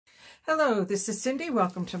Hello, this is Cindy.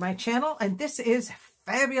 Welcome to my channel, and this is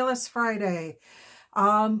Fabulous Friday.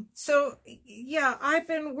 Yeah, I've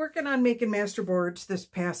been working on making masterboards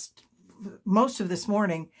most of this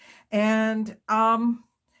morning, and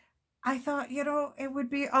I thought, it would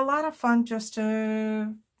be a lot of fun just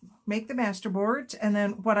to make the masterboards. And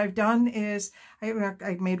then what I've done is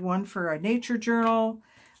I made one for a nature journal.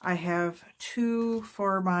 I have two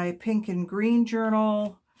for my pink and green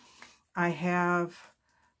journal. I have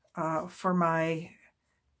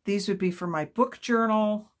these would be for my book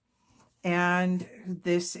journal, and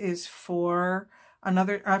this is for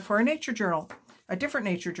for a nature journal, a different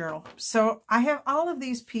nature journal. So I have all of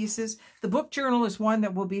these pieces. The book journal is one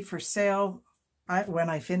that will be for sale when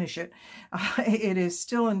I finish it. It is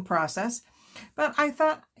still in process, but I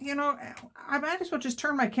thought, I might as well just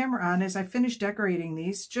turn my camera on as I finish decorating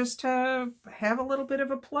these, just to have a little bit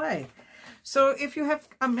of a play. So if you have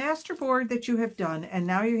a masterboard that you have done and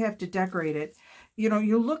now you have to decorate it,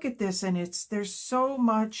 you look at this and there's so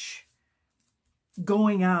much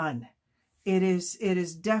going on. It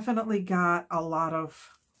is definitely got a lot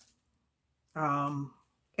of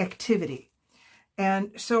activity.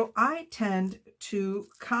 And so I tend to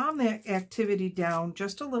calm that activity down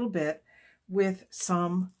just a little bit with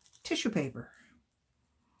some tissue paper.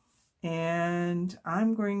 And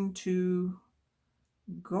I'm going to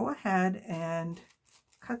go ahead and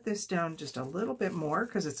cut this down just a little bit more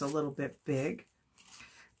because it's a little bit big.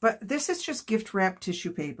 But this is just gift wrap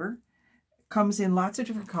tissue paper. It comes in lots of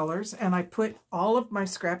different colors, and I put all of my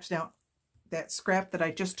scraps down. That scrap that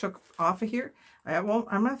I just took off of here, I'm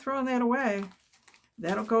not throwing that away.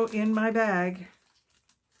 That'll go in my bag.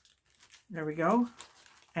 There we go.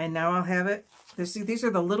 And now I'll have it. These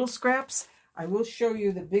are the little scraps. I will show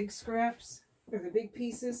you the big scraps, or the big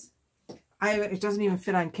pieces. It doesn't even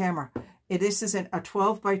fit on camera. This isn't a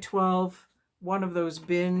 12 by 12, one of those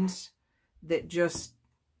bins that just,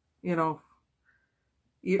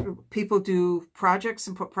 people do projects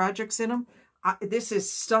and put projects in them. This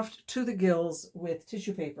is stuffed to the gills with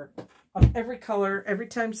tissue paper of every color. Every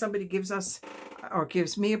time somebody gives us, or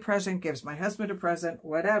gives me a present, gives my husband a present,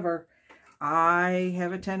 whatever, I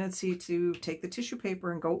have a tendency to take the tissue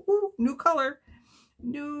paper and go, ooh, new color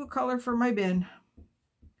for my bin.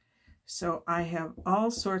 So I have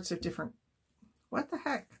all sorts of different, what the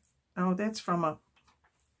heck? Oh, that's from a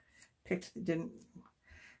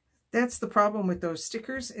that's the problem with those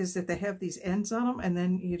stickers, is that they have these ends on them, and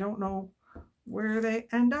then you don't know where they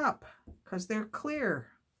end up because they're clear.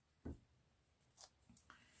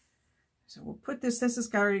 So we'll put this has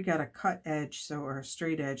already got a cut edge, or a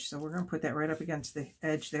straight edge, so we're going to put that right up against the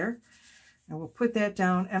edge there. And we'll put that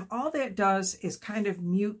down, and all that does is kind of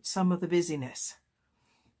mute some of the busyness.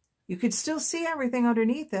 You could still see everything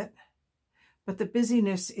underneath it, but the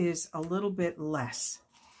busyness is a little bit less.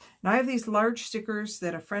 Now I have these large stickers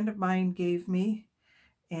that a friend of mine gave me,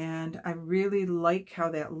 and I really like how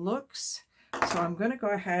that looks. So I'm going to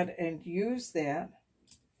go ahead and use that.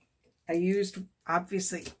 I used,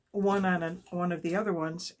 obviously, one on one of the other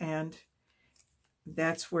ones, and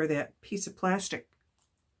that's where that piece of plastic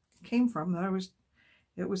came from.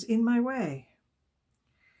 It was in my way.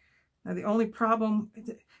 Now the only problem,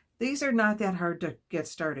 these are not that hard to get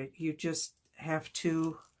started. You just have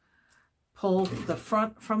to pull the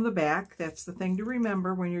front from the back. That's the thing to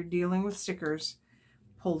remember when you're dealing with stickers.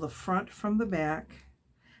 Pull the front from the back.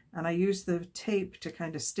 And I use the tape to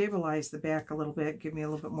kind of stabilize the back a little bit, give me a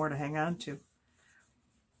little bit more to hang on to.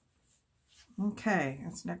 Okay,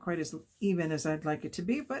 it's not quite as even as I'd like it to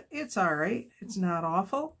be, but it's all right. It's not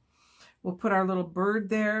awful. We'll put our little bird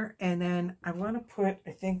there, and then I want to put,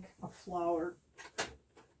 I think, a flower.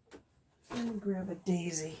 Let me grab a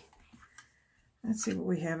daisy. Let's see what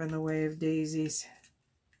we have in the way of daisies.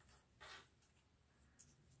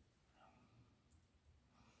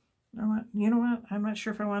 You know what? I'm not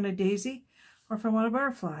sure if I want a daisy or if I want a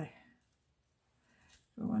butterfly.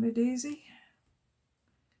 Do I want a daisy?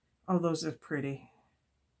 Oh, those are pretty.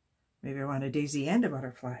 Maybe I want a daisy and a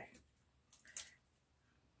butterfly.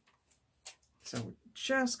 So we're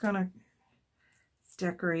just going to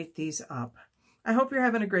decorate these up. I hope you're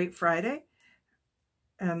having a great Friday.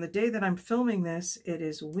 On the day that I'm filming this, it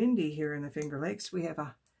is windy here in the Finger Lakes. We have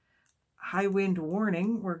a high wind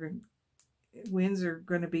warning. Winds are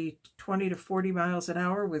going to be 20 to 40 miles an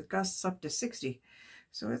hour with gusts up to 60.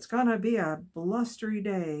 So it's going to be a blustery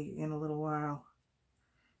day in a little while.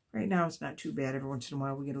 Right now it's not too bad. Every once in a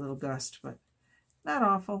while we get a little gust, but not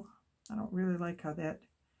awful. I don't really like how that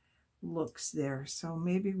looks there. So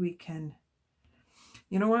maybe we can,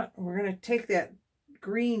 you know what? We're going to take that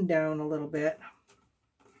green down a little bit.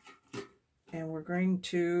 And we're going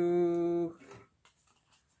to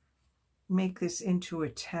make this into a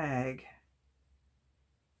tag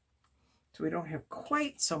so we don't have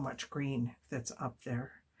quite so much green that's up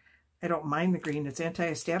there. I don't mind the green. It's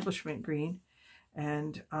anti-establishment green.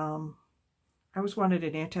 And I always wanted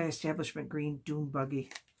an anti-establishment green dune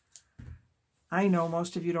buggy. I know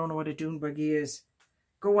most of you don't know what a dune buggy is.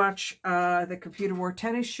 Go watch the Computer Wore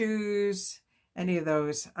Tennis Shoes, any of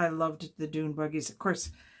those. I loved the dune buggies. Of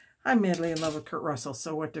course, I'm madly in love with Kurt Russell,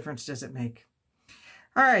 so what difference does it make?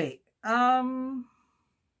 All right.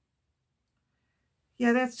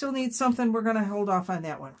 Yeah, that still needs something. We're going to hold off on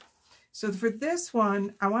that one. So for this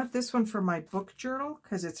one, I want this one for my book journal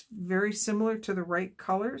because it's very similar to the right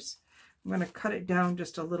colors. I'm going to cut it down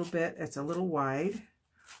just a little bit. It's a little wide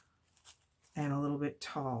and a little bit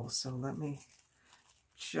tall. So let me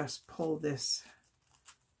just pull this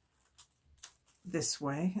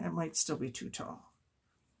way. It might still be too tall.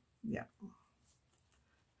 Yeah.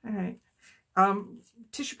 All right.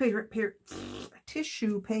 Tissue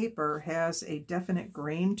paper has a definite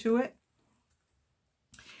grain to it.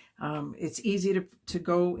 It's easy to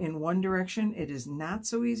go in one direction. It is not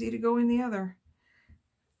so easy to go in the other.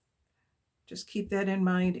 Just keep that in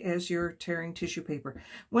mind as you're tearing tissue paper.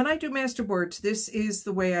 When I do masterboards, this is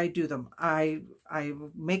the way I do them. I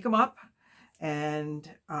make them up, and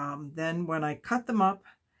then when I cut them up,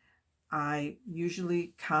 I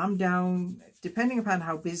usually calm down, depending upon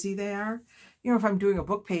how busy they are. You know, if I'm doing a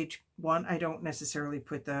book page one, I don't necessarily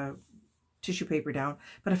put the tissue paper down.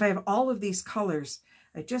 But if I have all of these colors,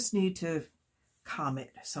 I just need to calm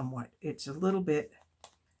it somewhat. It's a little bit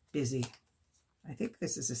busy. I think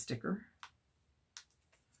this is a sticker.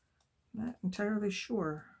 Not entirely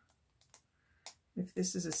sure if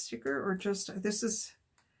this is a sticker or just, this is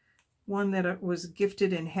one that was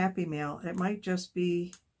gifted in Happy Mail. It might just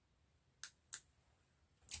be,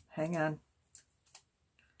 hang on.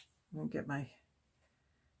 I'm going to get my,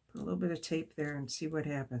 put a little bit of tape there and see what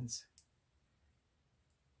happens.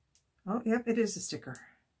 Oh, yep, it is a sticker.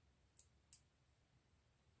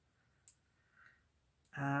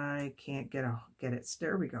 I can't get it.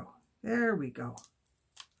 There we go. There we go.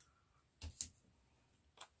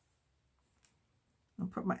 I'll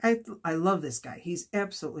put my, I love this guy. He's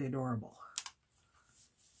absolutely adorable.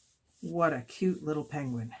 What a cute little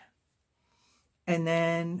penguin. And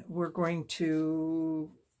then we're going to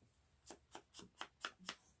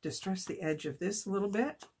distress the edge of this a little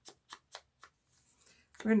bit.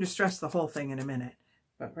 We're going to distress the whole thing in a minute.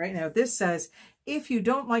 But right now this says, if you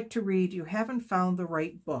don't like to read, you haven't found the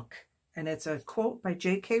right book. And it's a quote by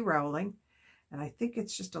J.K. Rowling. And I think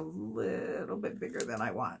it's just a little bit bigger than I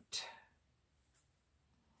want.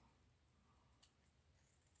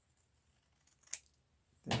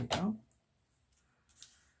 There we go.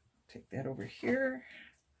 Take that over here.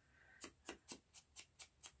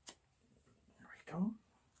 There we go.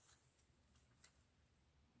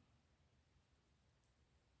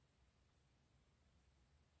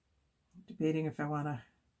 Debating if I want to,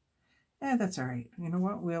 that's all right. You know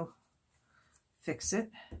what? We'll fix it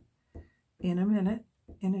in a minute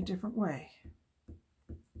in a different way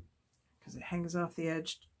because it hangs off the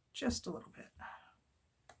edge just a little bit.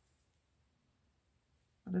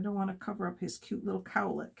 But I don't want to cover up his cute little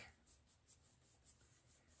cowlick.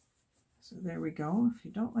 So there we go. If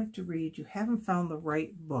you don't like to read, you haven't found the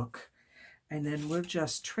right book. And then we'll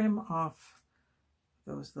just trim off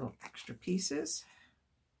those little extra pieces.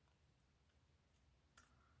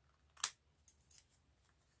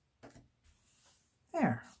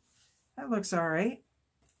 There, that looks all right.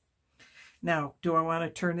 Now, do I want to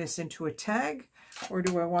turn this into a tag, or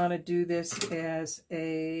do I want to do this as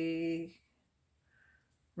a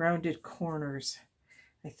rounded corners?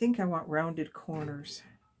 I think I want rounded corners.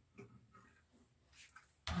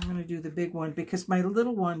 I'm going to do the big one because my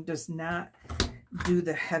little one does not do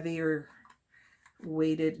the heavier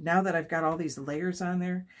weighted. Now that I've got all these layers on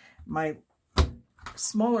there, my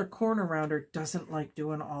smaller corner rounder doesn't like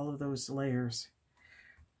doing all of those layers.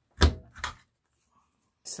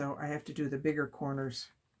 So I have to do the bigger corners.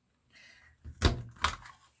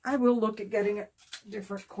 I will look at getting a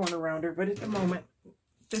different corner rounder, but at the moment,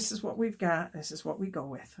 this is what we've got. This is what we go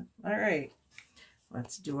with. All right,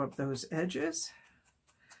 let's do up those edges.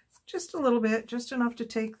 Just a little bit, just enough to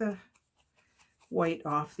take the white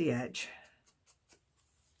off the edge.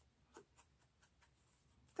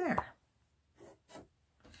 There.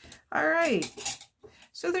 All right.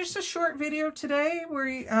 So there's a short video today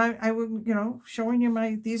where I will, showing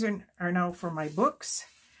you these are now for my books.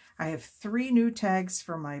 I have 3 new tags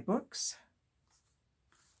for my books.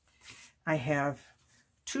 I have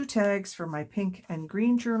 2 tags for my pink and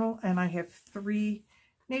green journal, and I have 3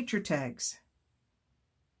 nature tags.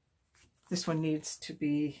 This one needs to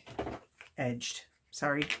be edged.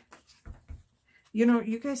 Sorry. You know,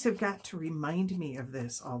 you guys have got to remind me of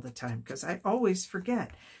this all the time because I always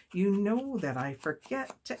forget. You know that I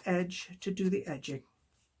forget to do the edging.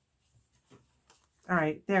 All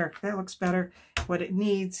right, there, that looks better. What it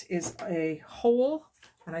needs is a hole.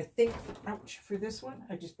 And I think, ouch, for this one,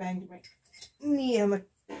 I just banged my knee on the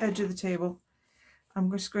edge of the table.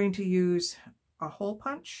 I'm just going to use a hole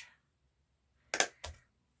punch.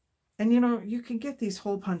 And you know, you can get these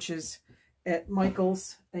hole punches at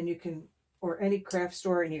Michael's, and you can, or any craft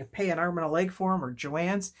store, and you can pay an arm and a leg for them, or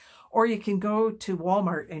Joann's, or you can go to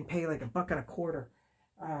Walmart and pay like $1.25,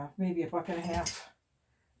 maybe $1.50,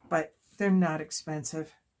 but they're not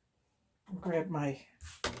expensive. I'll grab my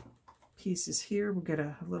pieces here. We'll get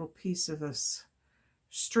a little piece of this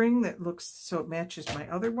string that looks so it matches my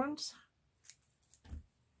other ones.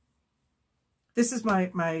 This is my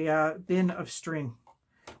bin of string.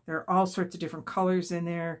 There are all sorts of different colors in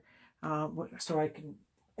there, so I can,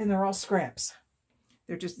 and they're all scraps.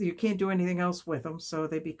 They're just, you can't do anything else with them, so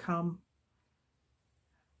they become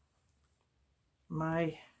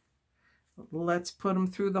my, let's put them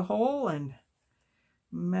through the hole and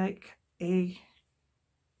make a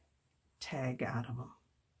tag out of them.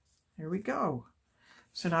 There we go.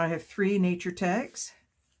 So now I have 3 nature tags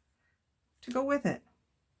to go with it.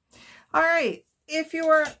 All right. If you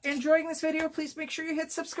are enjoying this video, please make sure you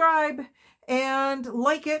hit subscribe and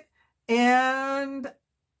like it. And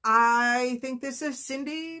I think this is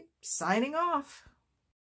Cindy signing off.